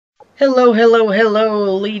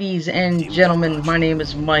Hello, ladies and gentlemen. My name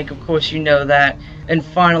is Mike, of course you know that. And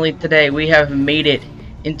finally today we have made it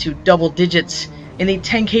into double digits in the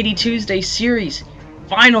 10KD Tuesday series.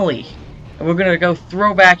 Finally! And we're gonna go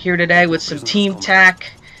throwback here today with some Team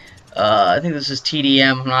Tac. I think this is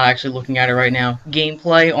TDM, I'm not actually looking at it right now.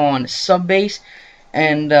 Gameplay on sub bass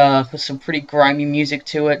and with some pretty grimy music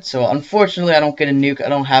to it. So unfortunately I don't get a nuke. I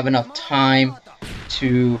don't have enough time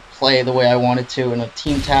to play the way I wanted to in a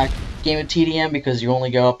Team Tac game of TDM because you only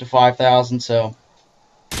go up to 5,000, so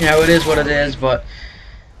you know, it is what it is. But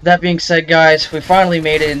that being said, guys, we finally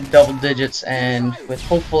made it in double digits, and with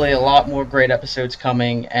hopefully a lot more great episodes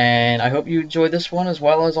coming, and I hope you enjoyed this one as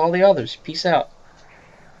well as all the others. Peace out.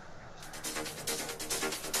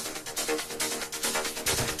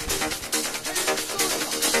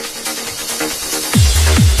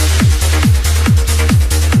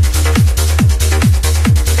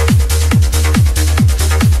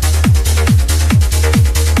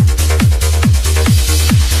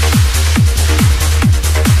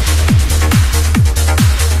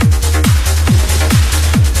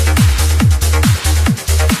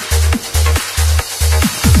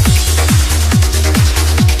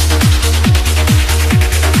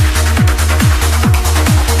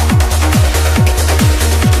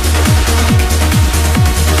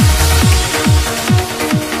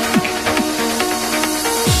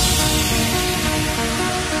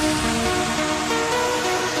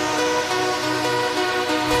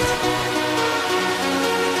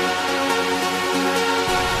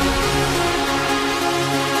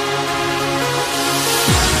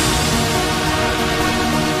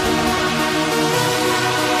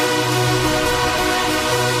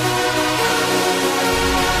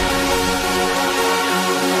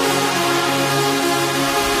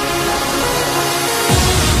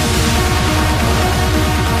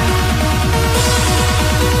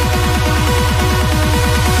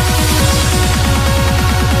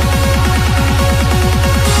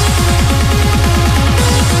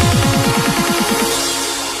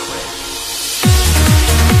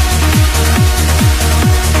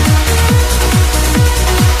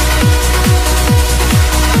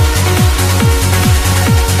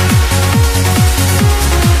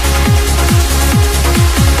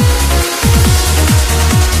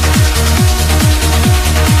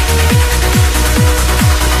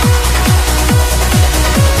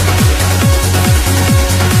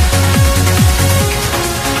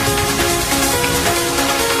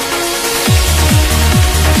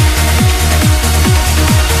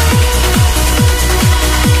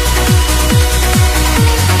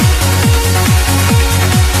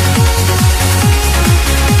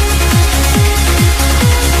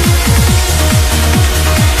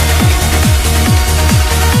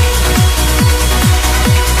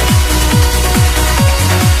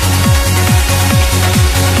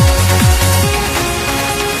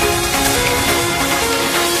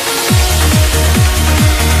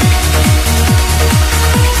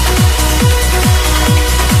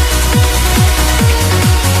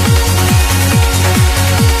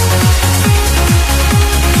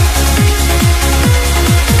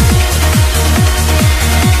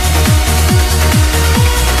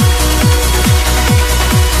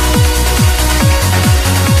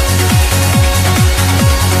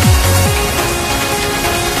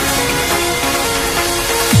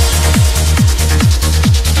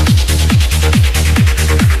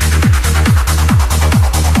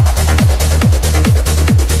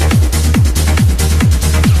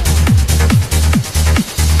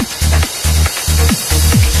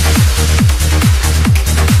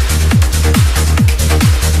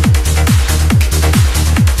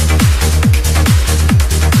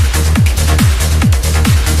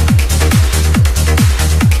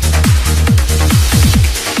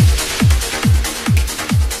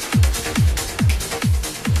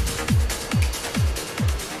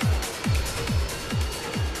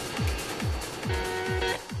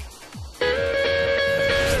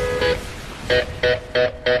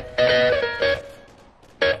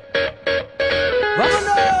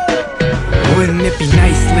 Wouldn't it be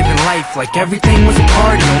nice living life like everything was a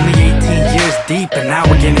party? Only 18 years deep and now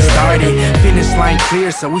we're getting started. Finish line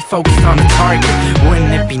clear, so we focused on the target.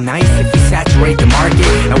 Wouldn't it be nice if we saturate the market?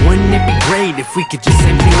 And wouldn't it be great if we could just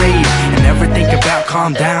simply rage and never think about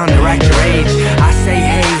calm down or act your age? I say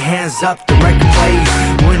hey, hands up, the record plays.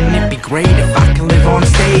 Wouldn't it be great if I can live on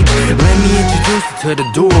stage? Let me introduce you to the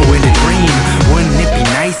duo in the dream. Wouldn't it be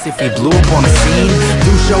nice if he blew up on the scene.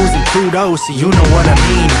 Do shows in Pluto, so you know what I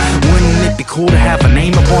mean. Wouldn't it be cool to have a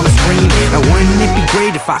name up on the screen? And wouldn't it be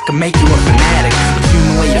great if I could make you a fanatic?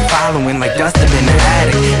 Accumulate a following like dust up in the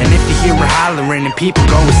attic. And if you hear her hollering and people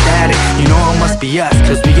go ecstatic, you know it must be us,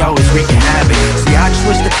 cause we always wreaking havoc. See, I just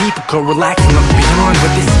wish that people could relax and look beyond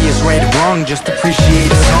what they see is right or wrong. Just appreciate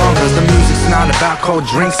the song, cause the music's not about cold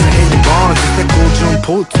drinks and hitting bongs. It's that cool June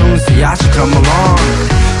pool tune, so y'all should come along.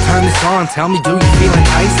 Turn this on, tell me, do you feel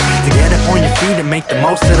enticed to get up on your feet and make the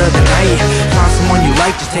most of the night? Find someone you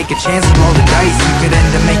like, just take a chance and roll the dice. You could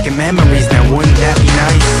end up making memories, now wouldn't that be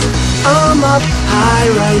nice? I'm up high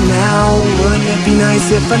right now. Wouldn't it be nice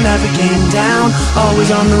if I never came down? Always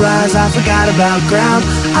on the rise, I forgot about ground.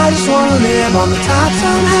 I just wanna live on the top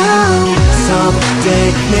somehow. Someday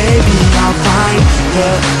maybe I'll find the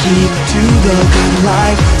key to the good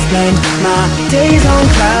life. Spend my days on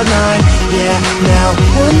cloud nine. Yeah, now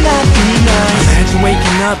wouldn't that be nice? Imagine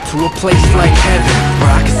waking up to a place like heaven,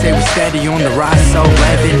 where I can say we're steady on the rise, so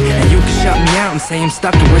Evan. And you can shut me out and say I'm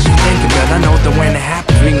stuck in wishful thinking, but I know that when it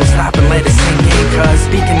happens we gon' stop and let it sink in. Cause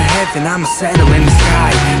speaking of heaven, I'ma settle in the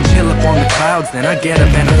sky, chill up on the clouds, then I get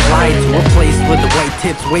up and I fly to a place where the white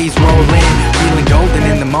tips waves roll in, feeling golden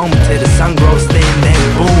in the moment till the sun grows thin. Then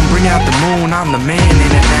boom, bring out the moon, I'm the man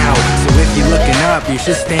in it now. So if you're looking up, you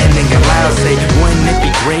should stand and get loud. Say, wouldn't it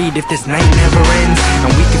be great if this night never ends,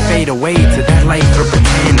 and we can fade away to that light or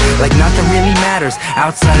pretend like nothing really matters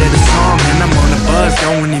outside of the song. And I'm on a buzz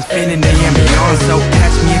going infinity and beyond, so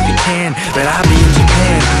catch me if you can, but I'll be in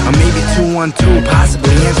Japan, or maybe 212,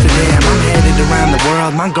 possibly Amsterdam. I'm headed around the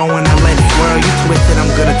world, I'm going, I let it swirl. You twist it,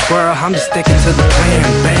 I'm gonna twirl, I'm just sticking to the plan.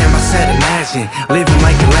 Bam, I said imagine, living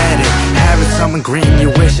like Aladdin, having someone granting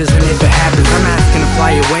your wishes, and if it happens, I'm asking to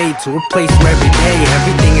fly away to a place where every day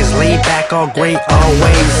everything is laid back, all great,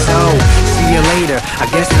 always. So, see you later, I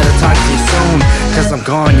guess that I'll talk to you soon, cause I'm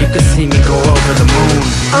gone, you can see me go over the moon.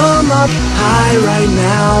 I'm up high right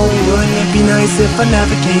now. Wouldn't it be nice if I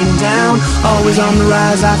never came down? Always on the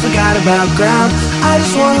rise, I forgot about ground. I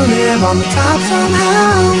just wanna live on the top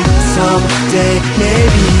somehow. Someday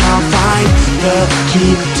maybe I'll find the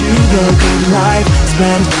key to the good life.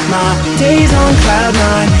 Spend my days on cloud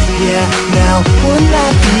nine. Yeah, now wouldn't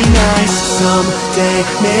that be nice? Someday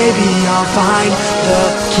maybe I'll find the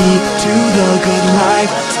key to the good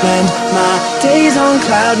life. Spend my days on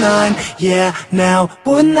cloud nine. Yeah, now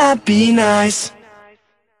wouldn't that be nice?